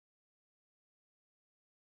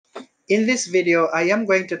In this video, I am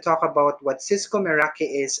going to talk about what Cisco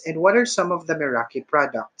Meraki is and what are some of the Meraki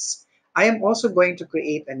products. I am also going to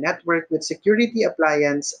create a network with security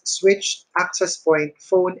appliance, switch, access point,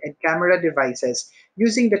 phone, and camera devices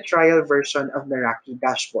using the trial version of Meraki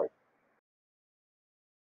Dashboard.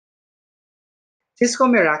 Cisco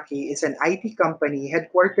Meraki is an IT company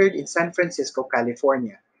headquartered in San Francisco,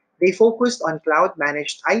 California. They focused on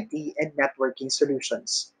cloud-managed IT and networking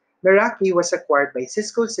solutions. Meraki was acquired by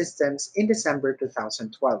Cisco Systems in December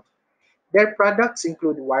 2012. Their products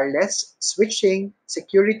include wireless, switching,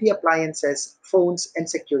 security appliances, phones, and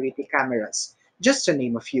security cameras, just to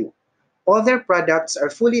name a few. All their products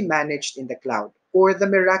are fully managed in the cloud, or the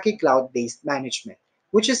Meraki cloud-based management,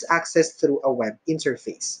 which is accessed through a web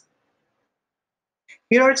interface.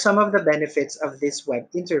 Here are some of the benefits of this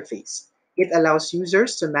web interface. It allows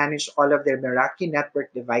users to manage all of their Meraki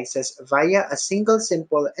network devices via a single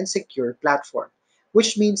simple and secure platform,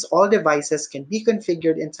 which means all devices can be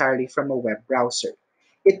configured entirely from a web browser.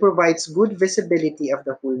 It provides good visibility of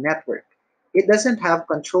the whole network. It doesn't have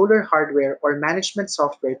controller hardware or management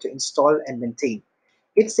software to install and maintain.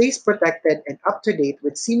 It stays protected and up to date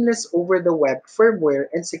with seamless over-the-web firmware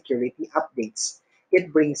and security updates.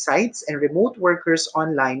 It brings sites and remote workers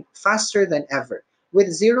online faster than ever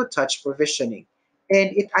with zero-touch provisioning.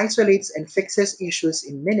 And it isolates and fixes issues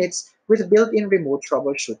in minutes with built-in remote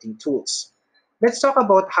troubleshooting tools. Let's talk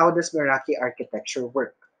about how does Meraki architecture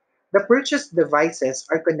work. The purchased devices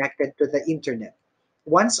are connected to the internet.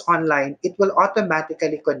 Once online, it will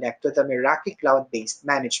automatically connect to the Meraki cloud-based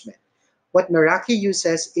management. What Meraki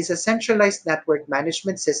uses is a centralized network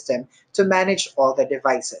management system to manage all the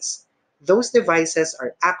devices. Those devices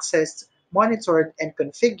are accessed, monitored, and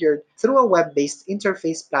configured through a web-based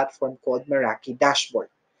interface platform called Meraki Dashboard.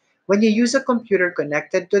 When you use a computer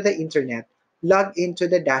connected to the internet, log into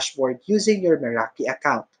the dashboard using your Meraki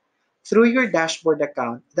account. Through your dashboard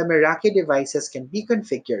account, the Meraki devices can be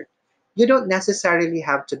configured. You don't necessarily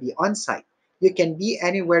have to be on site. You can be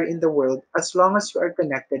anywhere in the world as long as you are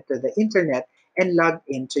connected to the internet and logged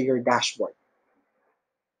into your dashboard.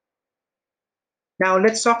 Now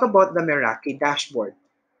let's talk about the Meraki Dashboard.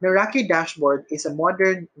 Meraki Dashboard is a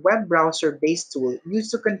modern web browser-based tool used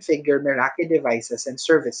to configure Meraki devices and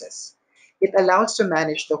services. It allows to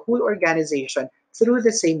manage the whole organization through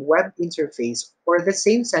the same web interface or the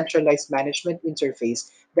same centralized management interface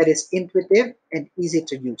that is intuitive and easy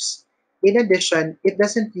to use. In addition, it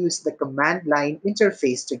doesn't use the command line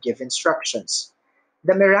interface to give instructions.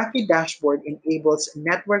 The Meraki dashboard enables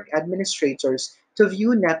network administrators to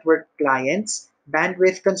view network clients,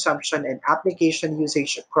 bandwidth consumption, and application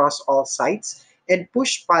usage across all sites, and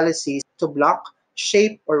push policies to block,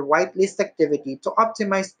 shape, or whitelist activity to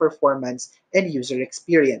optimize performance and user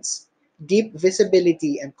experience. Deep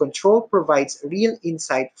visibility and control provides real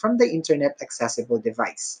insight from the internet accessible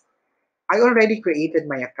device. I already created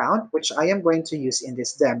my account, which I am going to use in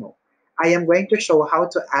this demo. I am going to show how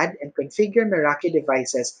to add and configure Meraki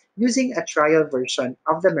devices using a trial version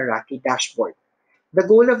of the Meraki dashboard. The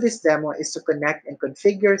goal of this demo is to connect and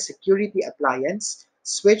configure security appliance,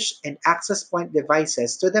 switch, and access point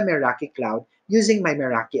devices to the Meraki cloud using my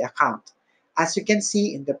Meraki account. As you can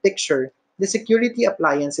see in the picture, the security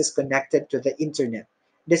appliance is connected to the internet.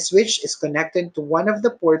 The switch is connected to one of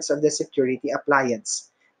the ports of the security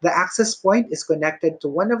appliance. The access point is connected to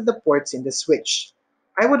one of the ports in the switch.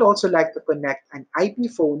 I would also like to connect an IP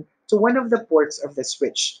phone to one of the ports of the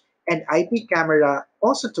switch, and IP camera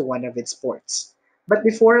also to one of its ports. But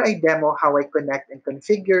before I demo how I connect and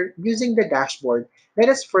configure using the dashboard, let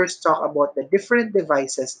us first talk about the different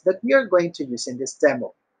devices that we are going to use in this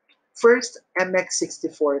demo. First,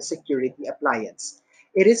 MX64 Security Appliance.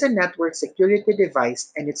 It is a network security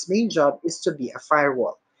device and its main job is to be a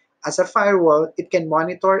firewall. As a firewall, it can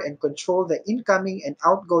monitor and control the incoming and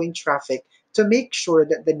outgoing traffic to make sure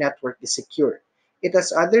that the network is secure. It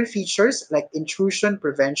has other features like intrusion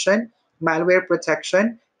prevention, malware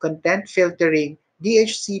protection, content filtering,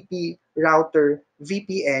 DHCP, router,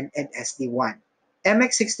 VPN, and SD-WAN.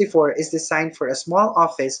 MX64 is designed for a small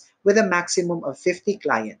office with a maximum of 50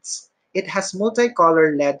 clients. It has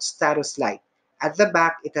multicolor LED status light. At the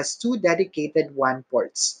back, it has two dedicated WAN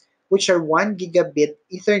ports, which are 1 gigabit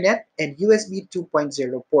Ethernet and USB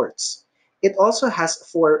 2.0 ports. It also has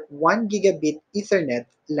four 1 gigabit Ethernet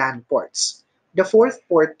LAN ports. The fourth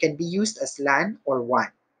port can be used as LAN or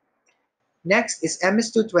WAN. Next is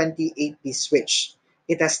MS220 8P switch.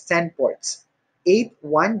 It has 10 ports, 8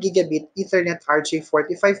 1 gigabit Ethernet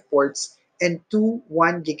RJ45 ports, and 2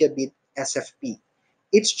 1 gigabit SFP.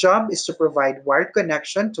 Its job is to provide wired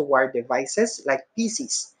connection to wired devices like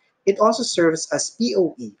PCs. It also serves as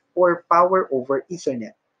PoE or Power over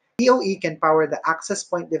Ethernet. PoE can power the access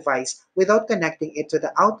point device without connecting it to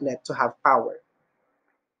the outlet to have power.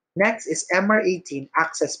 Next is MR18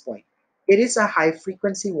 access point. It is a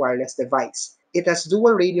high-frequency wireless device. It has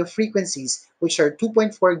dual radio frequencies, which are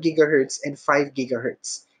 2.4 GHz and 5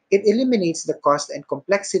 GHz. It eliminates the cost and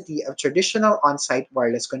complexity of traditional on-site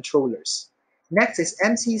wireless controllers. Next is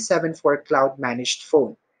MC74 Cloud Managed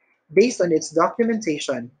Phone. Based on its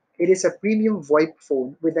documentation, it is a premium VoIP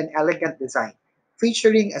phone with an elegant design,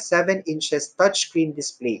 featuring a 7 inches touchscreen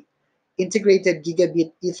display, integrated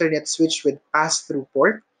gigabit Ethernet switch with pass-through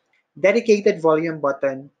port, dedicated volume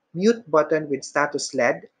button, mute button with status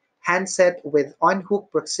LED, handset with on-hook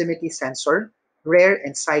proximity sensor, rear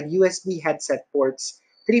and side USB headset ports,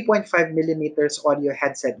 3.5 mm audio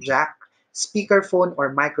headset jack, speakerphone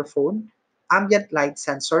or microphone, ambient light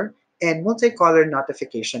sensor, and multicolor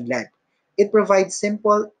notification LED. It provides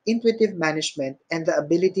simple, intuitive management and the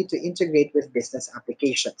ability to integrate with business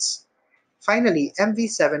applications. Finally,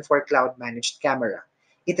 MV7 for cloud managed camera.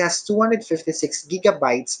 It has 256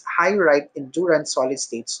 gigabytes high-write endurance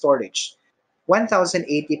solid-state storage,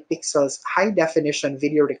 1080 pixels high-definition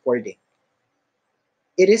video recording.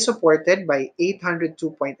 It is supported by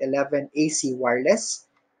 802.11 AC wireless.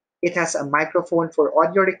 It has a microphone for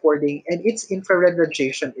audio recording, and its infrared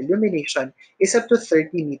radiation illumination is up to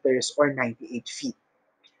 30 meters or 98 feet.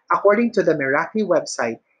 According to the Meraki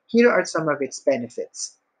website, here are some of its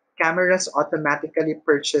benefits. Cameras automatically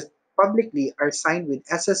purchased publicly are signed with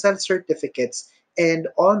SSL certificates, and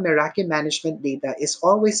all Meraki management data is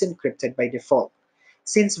always encrypted by default.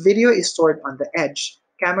 Since video is stored on the edge,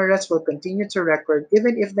 cameras will continue to record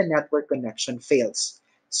even if the network connection fails.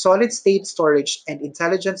 Solid-state storage and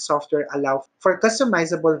intelligent software allow for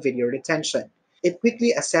customizable video retention. It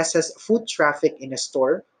quickly assesses foot traffic in a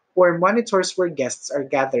store or monitors where guests are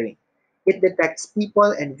gathering. It detects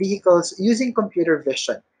people and vehicles using computer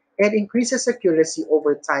vision and increases accuracy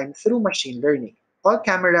over time through machine learning. All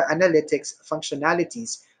camera analytics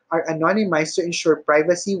functionalities are anonymized to ensure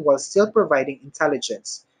privacy while still providing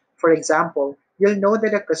intelligence. For example, you'll know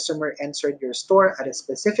that a customer entered your store at a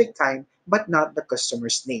specific time but not the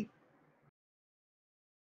customer's name.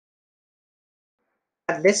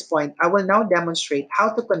 At this point, I will now demonstrate how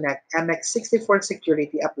to connect MX64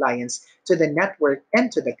 Security Appliance to the network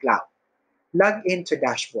and to the cloud. Log in to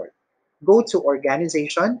Dashboard. Go to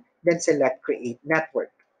Organization, then select Create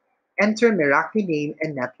Network. Enter Meraki name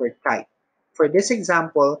and network type. For this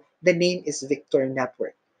example, the name is Victor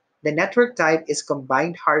Network. The network type is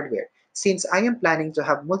combined hardware since I am planning to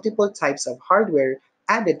have multiple types of hardware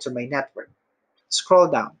added to my network.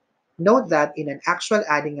 Scroll down. Note that in an actual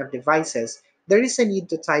adding of devices, there is a need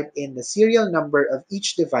to type in the serial number of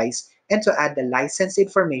each device and to add the license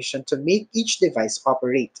information to make each device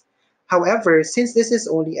operate. However, since this is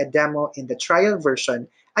only a demo in the trial version,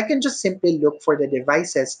 I can just simply look for the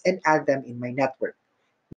devices and add them in my network.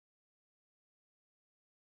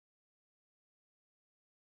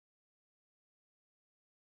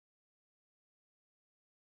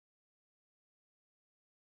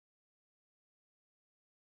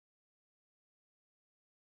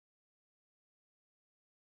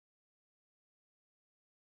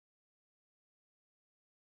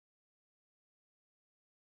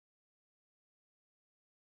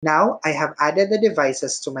 Now I have added the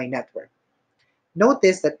devices to my network.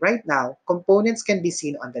 Notice that right now, components can be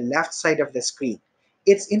seen on the left side of the screen.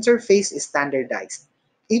 Its interface is standardized.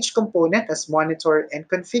 Each component has monitor and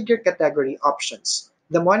configure category options.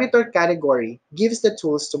 The monitor category gives the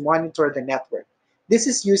tools to monitor the network. This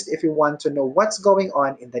is used if you want to know what's going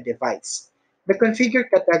on in the device. The configure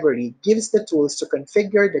category gives the tools to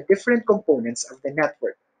configure the different components of the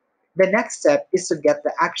network. The next step is to get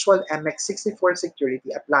the actual MX64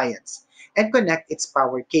 security appliance and connect its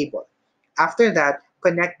power cable. After that,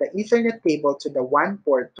 connect the Ethernet cable to the WAN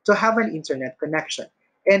port to have an internet connection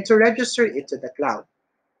and to register it to the cloud.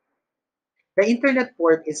 The internet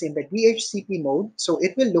port is in the DHCP mode, so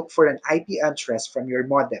it will look for an IP address from your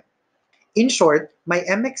modem. In short, my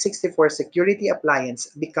MX64 security appliance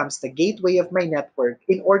becomes the gateway of my network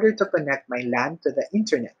in order to connect my LAN to the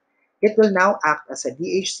internet. It will now act as a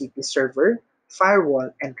DHCP server, firewall,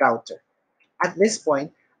 and router. At this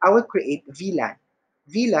point, I will create VLAN.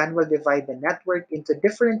 VLAN will divide the network into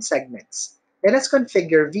different segments. Let us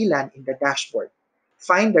configure VLAN in the dashboard.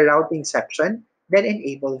 Find the routing section, then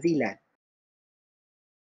enable VLAN.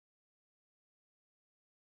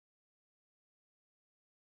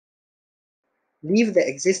 Leave the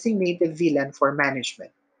existing native VLAN for management.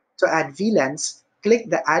 To add VLANs, click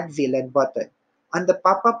the Add VLAN button. On the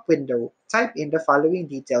pop-up window, type in the following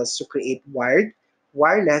details to create wired,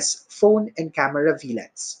 wireless, phone, and camera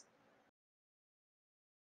VLANs.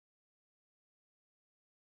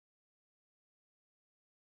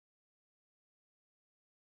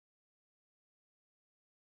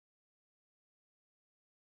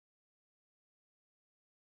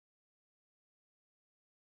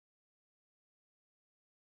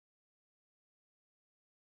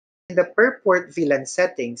 In the per port VLAN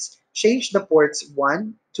settings, change the ports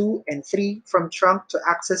 1, 2, and 3 from trunk to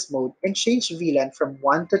access mode and change VLAN from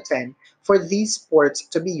 1 to 10 for these ports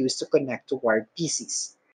to be used to connect to wired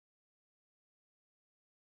PCs.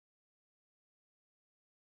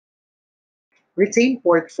 Retain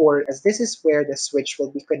port 4 as this is where the switch will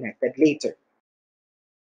be connected later.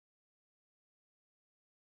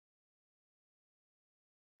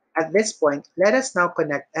 At this point, let us now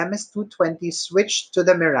connect MS220 switch to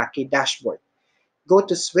the Meraki dashboard. Go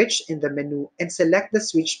to Switch in the menu and select the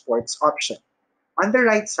Switch Ports option. On the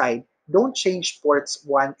right side, don't change ports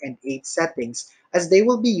 1 and 8 settings as they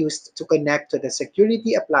will be used to connect to the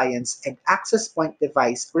security appliance and access point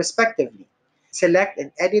device respectively. Select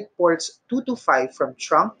and edit ports 2 to 5 from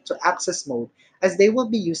trunk to access mode as they will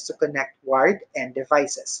be used to connect wired end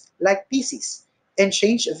devices, like PCs, and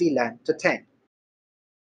change VLAN to 10.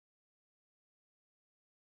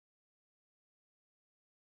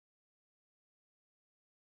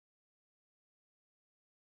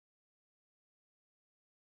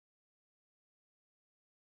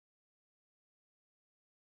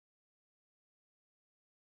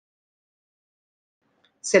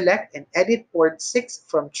 Select and edit port 6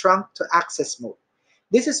 from trunk to access mode.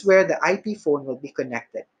 This is where the IP phone will be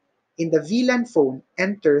connected. In the VLAN phone,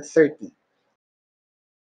 enter 30.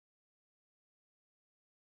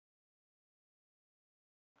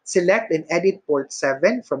 Select and edit port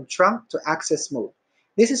 7 from trunk to access mode.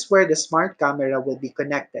 This is where the smart camera will be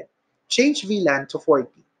connected. Change VLAN to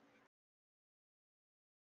 40.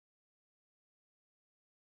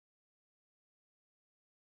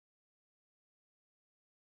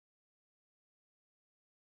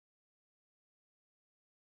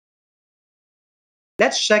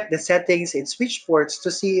 Let's check the settings in switch ports to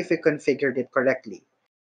see if we configured it correctly.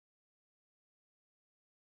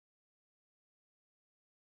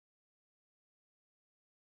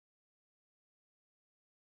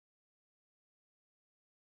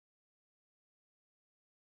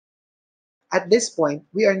 At this point,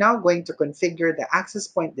 we are now going to configure the access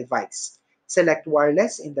point device. Select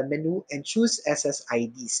wireless in the menu and choose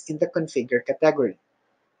SSIDs in the configure category.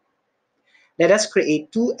 Let us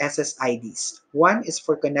create two SSIDs. One is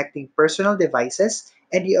for connecting personal devices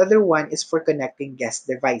and the other one is for connecting guest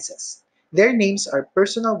devices. Their names are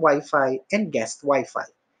personal Wi-Fi and guest Wi-Fi.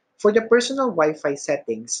 For the personal Wi-Fi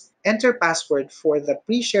settings, enter password for the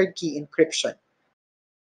pre-shared key encryption.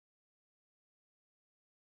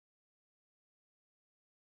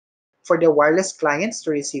 For the wireless clients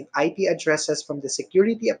to receive IP addresses from the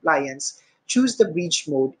security appliance, choose the bridge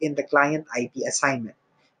mode in the client IP assignment.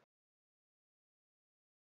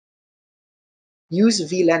 Use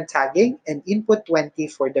VLAN tagging and input 20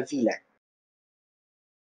 for the VLAN.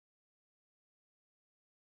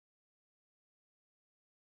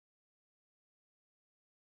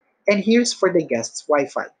 And here's for the guest's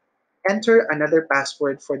Wi-Fi. Enter another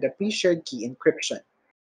password for the pre-shared key encryption.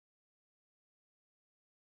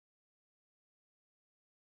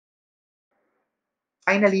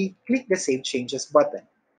 Finally, click the Save Changes button.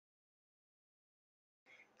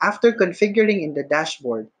 After configuring in the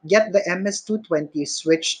dashboard, get the MS220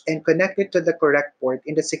 switch and connect it to the correct port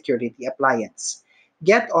in the security appliance.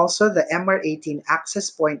 Get also the MR18 access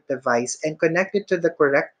point device and connect it to the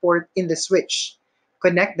correct port in the switch.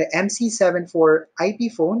 Connect the MC74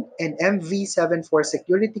 IP phone and MV74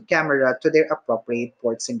 security camera to their appropriate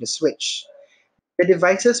ports in the switch. The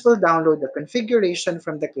devices will download the configuration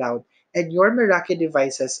from the cloud and your Meraki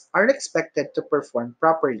devices are expected to perform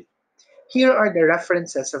properly. Here are the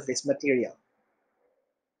references of this material.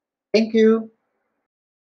 Thank you.